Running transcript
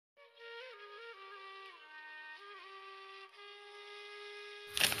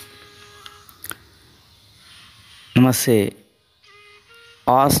must say,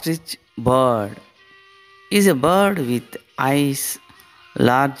 ostrich bird is a bird with eyes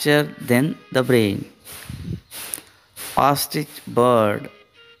larger than the brain. Ostrich bird,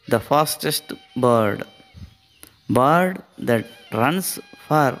 the fastest bird that runs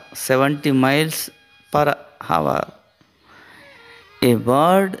for 70 miles per hour. A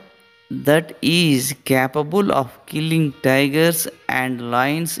bird that is capable of killing tigers and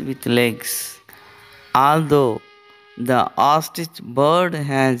lions with legs. Although the ostrich bird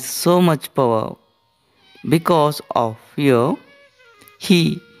has so much power, because of fear,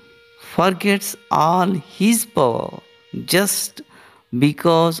 he forgets all his power just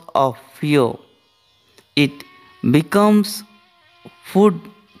because of fear. It becomes food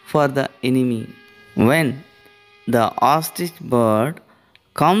for the enemy. When the ostrich bird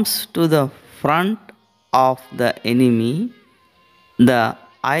comes to the front of the enemy, the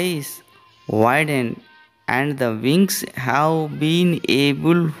eyes widen and the wings have been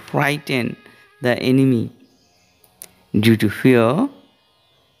able to frighten the enemy. Due to fear,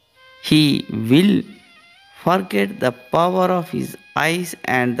 he will forget the power of his eyes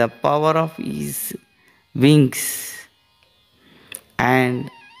and the power of his wings and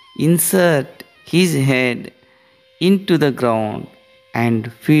insert his head into the ground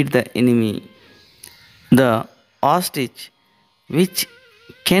and feed the enemy. The ostrich, which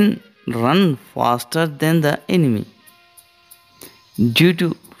can run faster than the enemy, due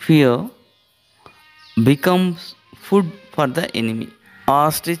to fear, becomes food for the enemy.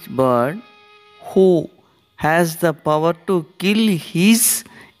 Ostrich bird, who has the power to kill his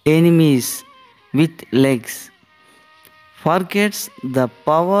enemies with legs, forgets the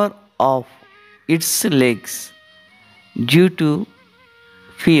power of its legs due to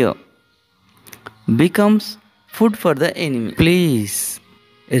fear, becomes food for the enemy. Please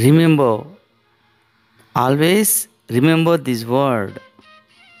remember, always remember this word.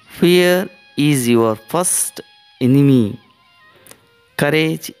 Fear is your first enemy.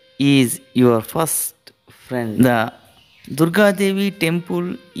 Courage is your first friend. The Durga Devi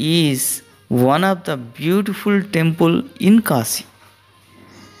temple is one of the beautiful temple in Kasi.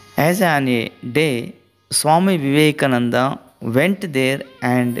 As on a day, Swami Vivekananda went there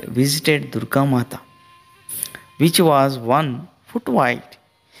and visited Durga Mata, which was 1 foot wide.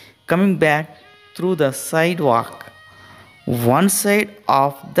 Coming back through the sidewalk, one side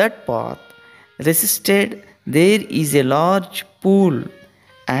of that path resisted there is a large pool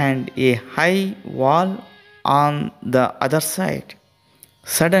and a high wall on the other side.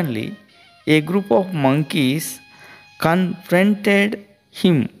 Suddenly, a group of monkeys confronted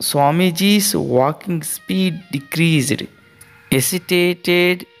him. Swamiji's walking speed decreased,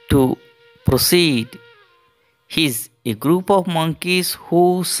 hesitated to proceed. His a group of monkeys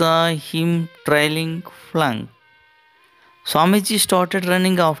who saw him trailing flung. Swamiji started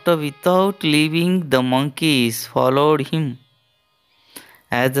running after without leaving. The monkeys followed him.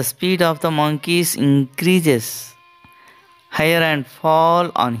 As the speed of the monkeys increases, higher and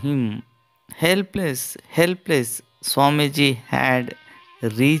fall on him. Helpless, helpless, Swamiji had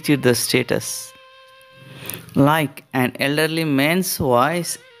reached the status. Like an elderly man's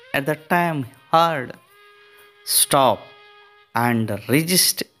voice at the time heard, "Stop and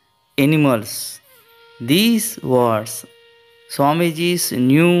resist animals." These words, Swamiji's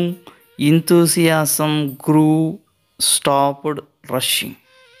new enthusiasm grew, stopped rushing.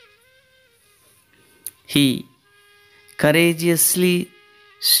 He courageously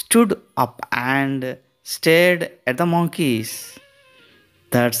stood up and stared at the monkeys.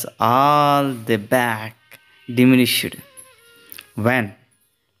 That's all the back diminished. When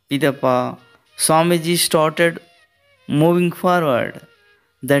Peetam Swamiji started moving forward,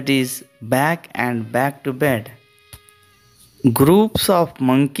 that is, back and back to bed. Groups of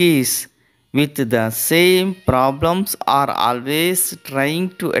monkeys with the same problems are always trying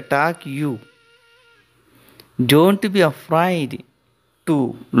to attack you. Don't be afraid to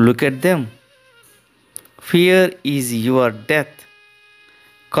look at them. Fear is your death.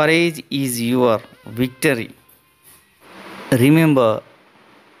 Courage is your victory. Remember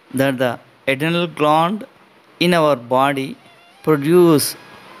that the adrenal gland in our body produces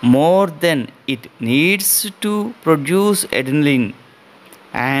more than it needs to produce adrenaline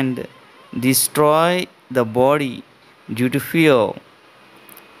and destroy the body due to fear.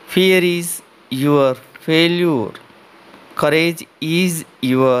 Fear is your failure. Courage is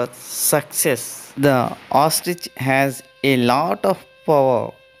your success. The ostrich has a lot of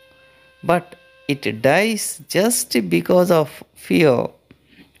power, but it dies just because of fear.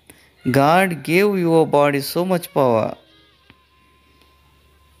 God gave your body so much power.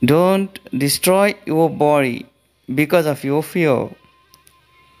 Don't destroy your body because of your fear.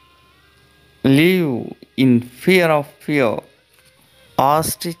 Live in fear of fear.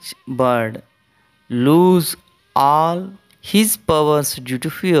 Ostrich bird lose all his powers due to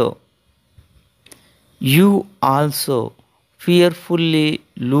fear. You also fearfully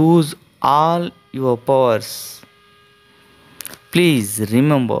lose all your powers. Please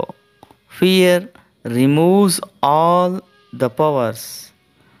remember, fear removes all the powers.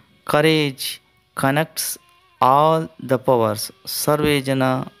 Courage connects all the powers. Sarve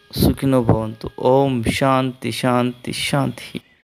Jana Sukhino Bhavantu. Om Shanti Shanti Shanti.